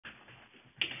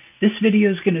This video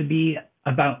is going to be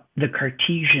about the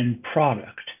Cartesian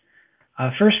product.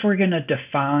 First, we're going to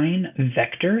define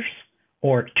vectors,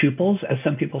 or tuples, as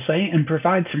some people say, and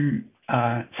provide some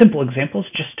simple examples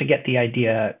just to get the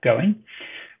idea going.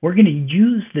 We're going to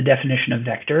use the definition of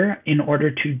vector in order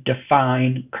to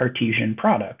define Cartesian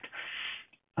product.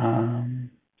 And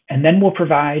then we'll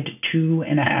provide two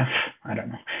and a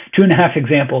half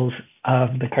examples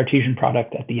of the Cartesian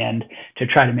product at the end to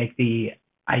try to make the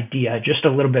idea just a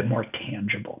little bit more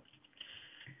tangible.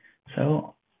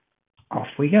 So off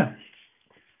we go.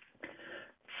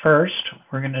 First,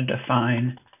 we're going to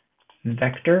define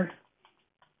vector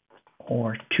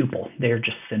or tuple. They're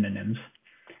just synonyms.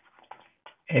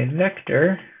 A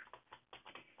vector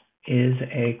is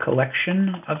a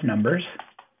collection of numbers.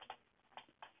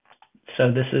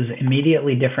 So this is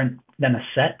immediately different than a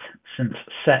set, since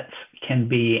sets can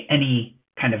be any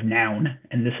kind of noun,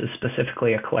 and this is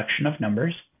specifically a collection of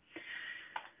numbers,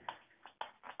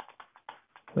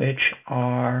 which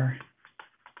are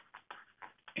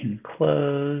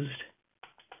enclosed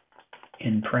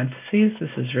in parentheses. This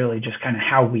is really just kind of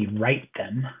how we write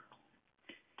them.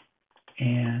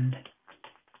 And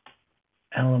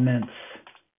elements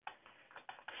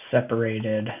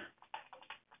separated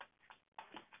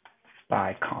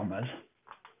by commas.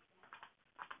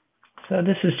 So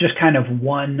this is just kind of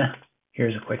one,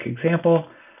 here's a quick example,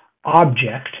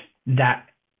 object that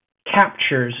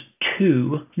captures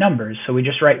two numbers. So we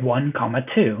just write 1,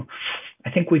 2. I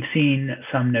think we've seen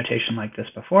some notation like this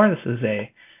before. This is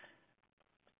a,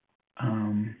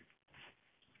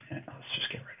 let's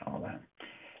just get rid of all that.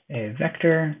 A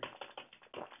vector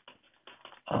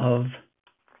of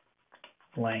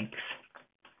length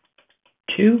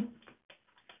 2,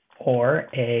 or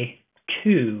a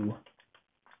 2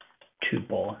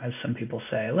 tuple, as some people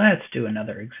say. Let's do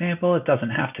another example. It doesn't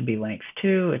have to be length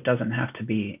 2. It doesn't have to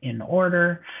be in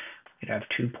order. We could have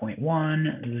 2.1,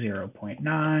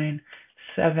 0.9,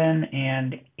 7,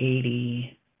 and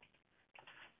 80.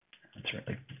 That's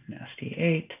really nasty.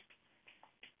 8.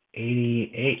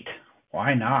 88.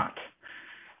 Why not?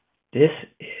 This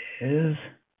is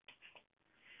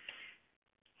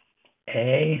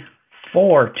a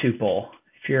 4 tuple.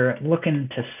 If you're looking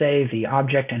to say the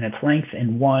object and its length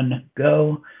in one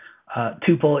go,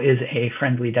 tuple is a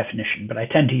friendly definition, but I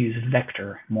tend to use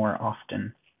vector more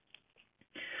often.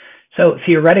 So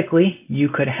theoretically, you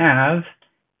could have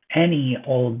any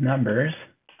old numbers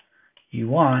you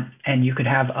want, and you could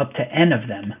have up to n of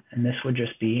them, and this would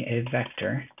just be a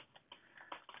vector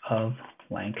of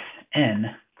length n.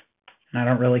 And I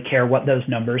don't really care what those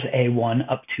numbers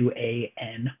a1 up to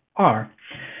an are.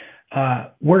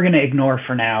 We're going to ignore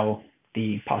for now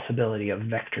the possibility of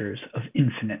vectors of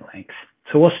infinite length.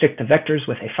 So we'll stick to vectors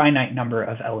with a finite number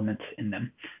of elements in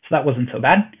them. So that wasn't so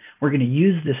bad. We're going to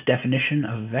use this definition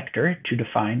of vector to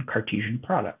define Cartesian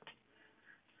product.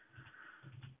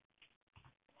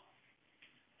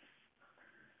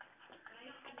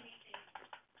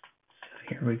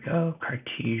 So here we go,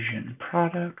 Cartesian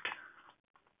product.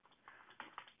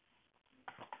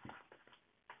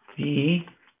 The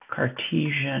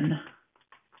Cartesian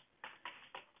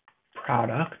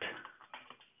product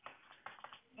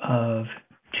of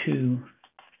two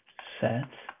sets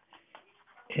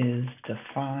is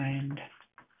defined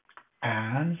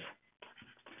as,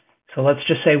 so let's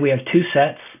just say we have two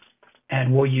sets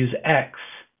and we'll use X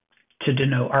to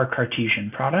denote our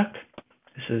Cartesian product.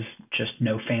 This is just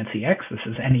no fancy X, this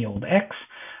is any old X.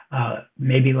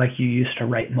 Maybe like you used to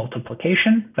write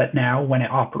multiplication, but now when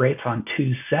it operates on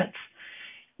two sets,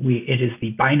 it is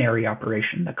the binary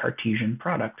operation, the Cartesian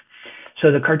product.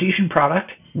 So the Cartesian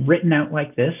product, written out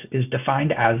like this, is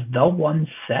defined as the one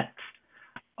set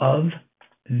of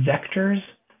vectors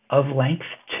of length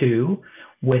 2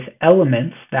 with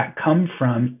elements that come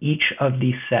from each of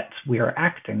these sets we are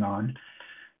acting on.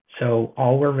 So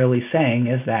all we're really saying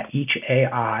is that each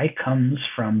AI comes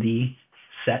from the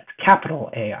set capital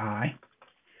AI.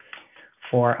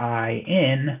 For I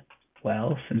in,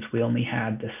 well, since we only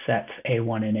had the sets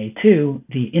A1 and A2,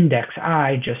 the index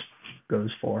I just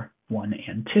goes for 1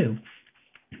 and 2.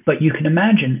 But you can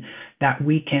imagine that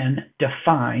we can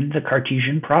define the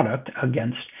Cartesian product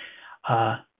against,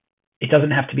 it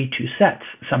doesn't have to be two sets,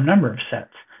 some number of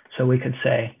sets. So we could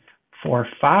say for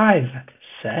 5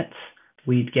 sets,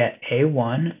 we'd get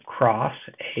A1 cross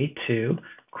A2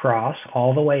 cross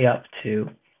all the way up to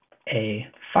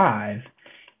A5.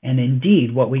 And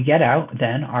indeed, what we get out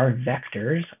then are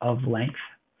vectors of length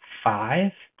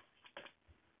 5,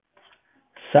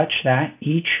 such that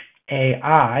each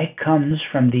AI comes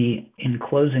from the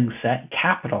enclosing set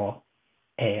capital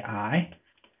AI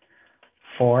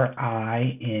for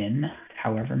I in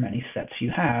however many sets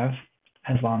you have,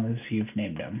 as long as you've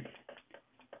named them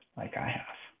like I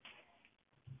have.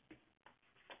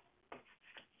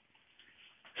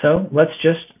 So let's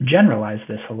just generalize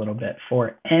this a little bit.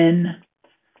 For n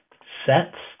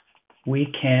sets, we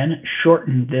can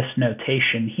shorten this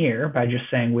notation here by just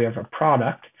saying we have a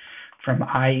product from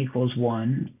I equals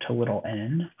 1 to little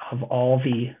n of all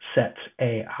the sets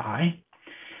ai.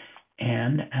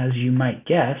 And as you might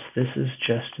guess, this is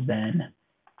just then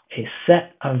a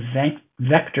set of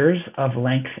vectors of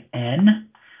length n,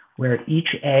 where each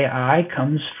ai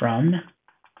comes from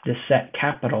the set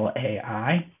capital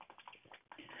AI,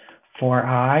 for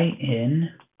I in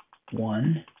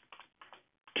 1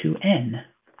 to n.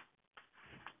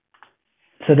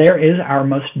 So there is our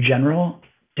most general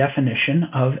definition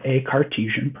of a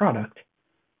Cartesian product.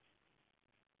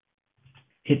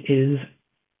 It is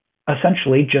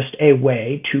essentially just a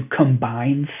way to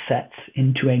combine sets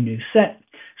into a new set,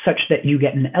 such that you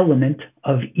get an element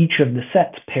of each of the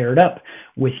sets paired up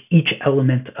with each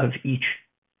element of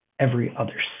every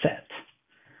other set.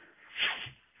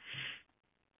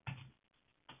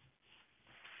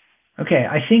 Okay,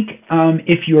 I think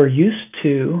if you're used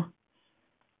to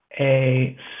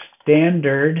a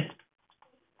standard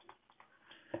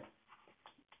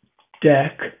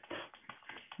deck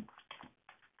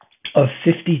of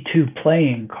 52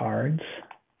 playing cards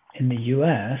in the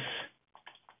US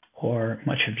or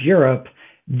much of Europe,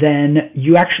 then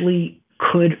you actually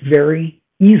could very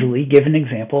easily give an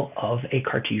example of a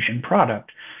Cartesian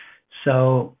product.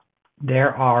 So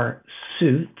there are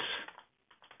suits,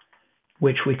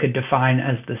 which we could define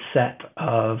as the set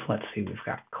of, let's see, we've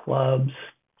got clubs,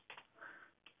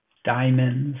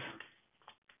 diamonds,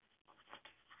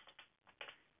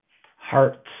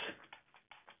 hearts,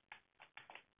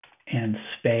 and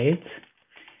spades.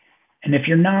 And if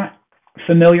you're not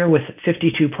familiar with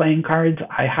 52 playing cards,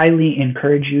 I highly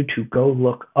encourage you to go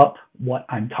look up what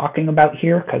I'm talking about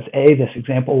here, because A, this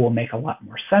example will make a lot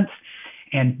more sense,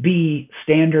 and B,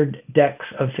 standard decks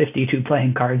of 52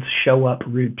 playing cards show up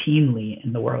routinely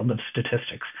in the world of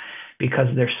statistics because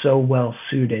they're so well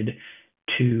suited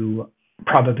to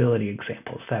probability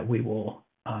examples that we will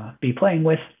be playing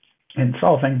with and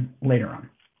solving later on.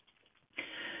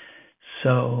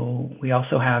 So we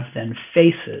also have then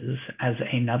faces as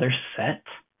another set,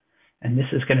 and this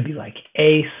is going to be like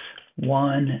ace,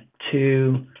 1,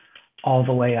 2, all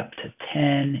the way up to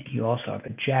 10. You also have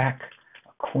a jack,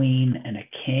 a queen, and a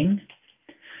king.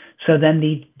 So then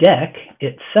the deck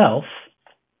itself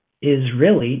is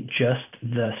really just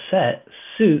the set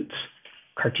suits,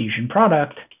 Cartesian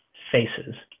product,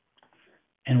 faces.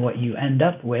 And what you end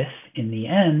up with in the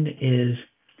end is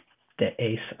the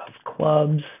ace of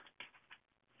clubs,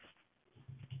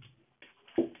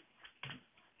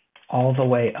 all the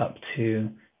way up to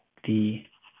the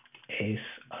ace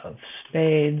of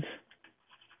spades.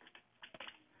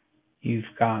 You've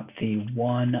got the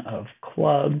 1 of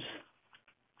clubs,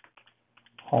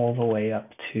 all the way up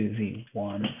to the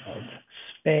 1 of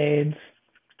spades.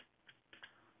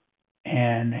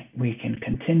 And we can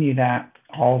continue that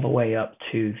all the way up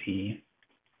to the,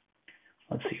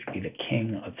 let's see, it would be the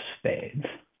king of spades,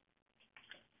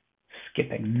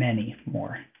 skipping many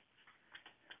more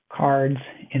cards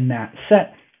in that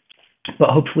set. But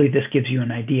hopefully this gives you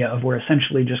an idea of we're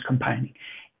essentially just combining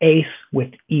ace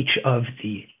with each of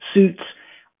the suits,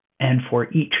 and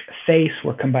for each face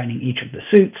we're combining each of the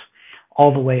suits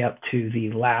all the way up to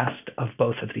the last of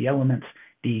both of the elements,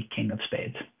 the king of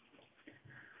spades.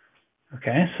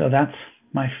 Okay, so that's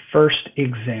my first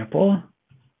example.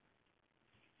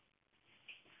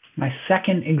 My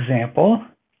second example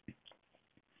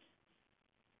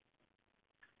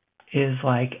is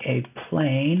like a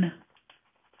plane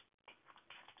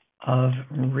of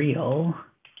real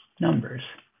numbers.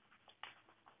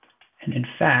 And in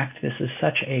fact, this is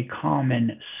such a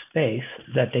common space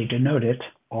that they denote it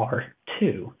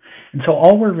R2. And so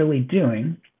all we're really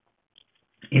doing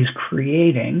is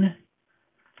creating,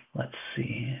 let's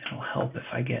see, it'll help if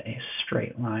I get a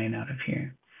straight line out of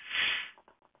here,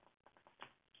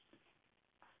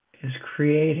 is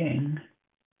creating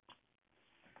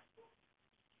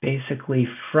basically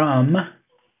from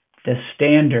the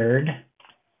standard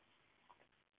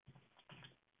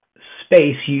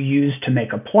space you use to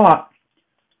make a plot,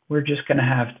 we're just going to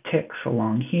have ticks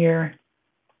along here.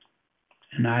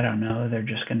 And I don't know, they're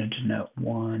just going to denote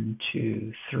 1,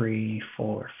 2, 3,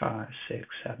 4, 5, 6,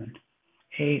 7,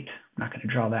 8. I'm not going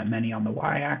to draw that many on the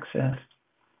y-axis.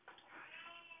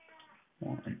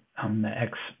 On the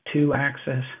x2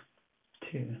 axis,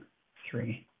 2,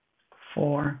 3,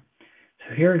 4.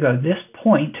 So here we go. This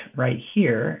point right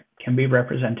here can be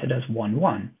represented as 1,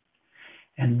 1.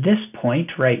 And this point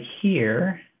right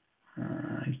here,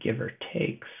 give or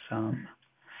take some,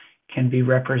 can be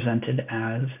represented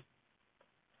as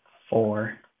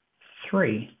 4,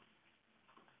 3.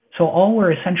 So all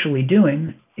we're essentially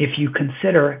doing, if you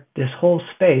consider this whole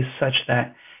space such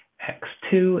that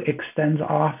x2 extends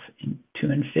off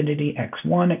to infinity,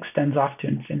 x1 extends off to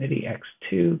infinity,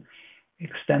 x2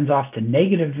 extends off to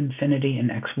negative infinity, and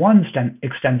x1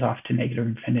 extends off to negative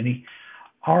infinity,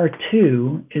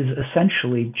 R2 is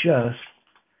essentially just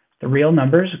the real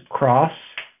numbers cross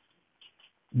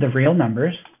the real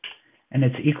numbers, and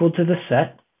it's equal to the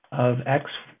set of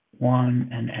x1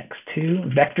 and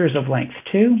x2, vectors of length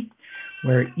 2,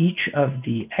 where each of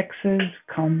the x's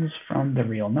comes from the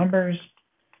real numbers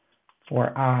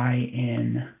for I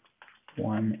in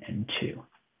 1 and 2.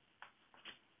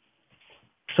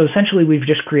 So essentially we've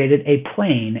just created a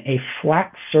plane, a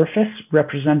flat surface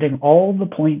representing all the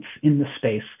points in the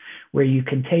space, where you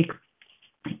can take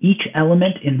each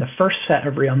element in the first set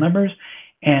of real numbers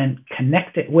and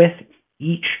connect it with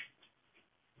each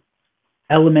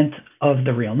element of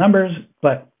the real numbers,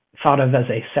 but thought of as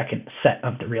a second set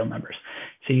of the real numbers.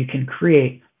 So you can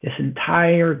create this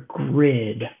entire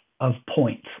grid of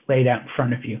points laid out in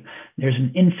front of you. There's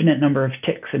an infinite number of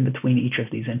ticks in between each of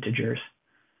these integers,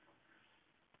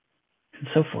 and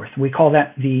so forth. We call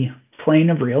that the plane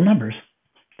of real numbers.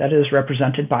 That is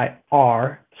represented by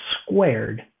r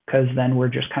squared, because then we're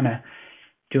just kind of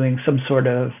doing some sort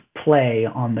of play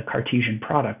on the Cartesian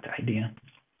product idea.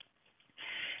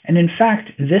 And in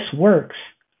fact, this works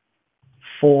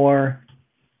for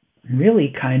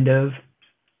really kind of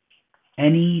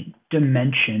any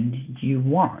dimension you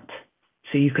want.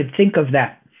 So you could think of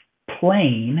that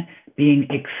plane being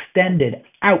extended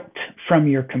out from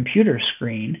your computer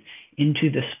screen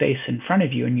into the space in front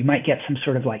of you, and you might get some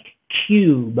sort of like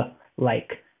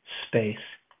cube-like space.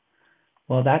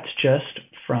 Well, that's just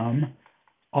from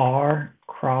r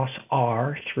cross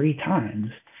r 3 times.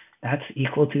 That's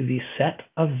equal to the set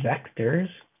of vectors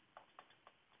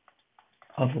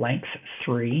of length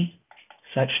 3,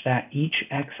 such that each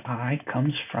xi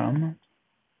comes from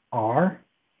r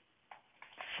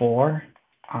for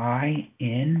I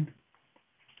in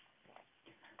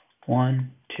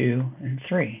 1, 2, and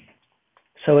 3.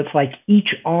 So it's like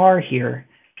each r here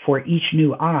for each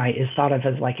new I is thought of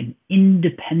as like an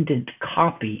independent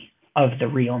copy of the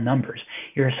real numbers.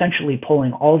 You're essentially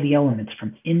pulling all the elements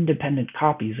from independent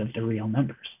copies of the real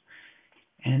numbers.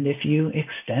 And if you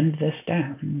extend this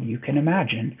down, you can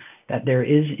imagine that there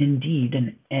is indeed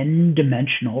an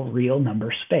n-dimensional real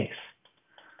number space,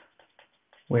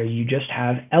 where you just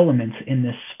have elements in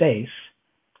this space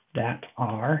that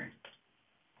are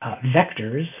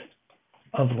vectors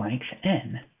of length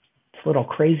n. It's a little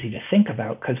crazy to think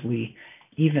about because we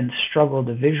even struggle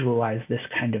to visualize this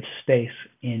kind of space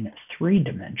in 3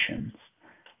 dimensions.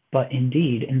 But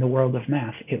indeed, in the world of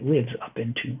math, it lives up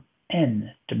into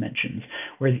n dimensions,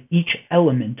 where each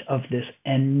element of this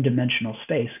n-dimensional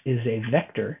space is a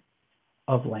vector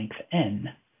of length n.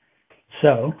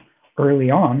 So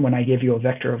early on, when I gave you a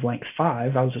vector of length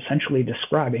 5, I was essentially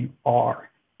describing r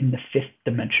in the 5th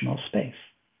dimensional space.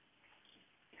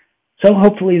 So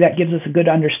hopefully that gives us a good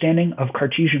understanding of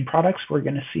Cartesian products. We're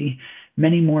going to see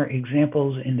many more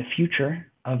examples in the future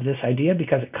of this idea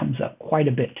because it comes up quite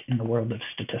a bit in the world of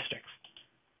statistics.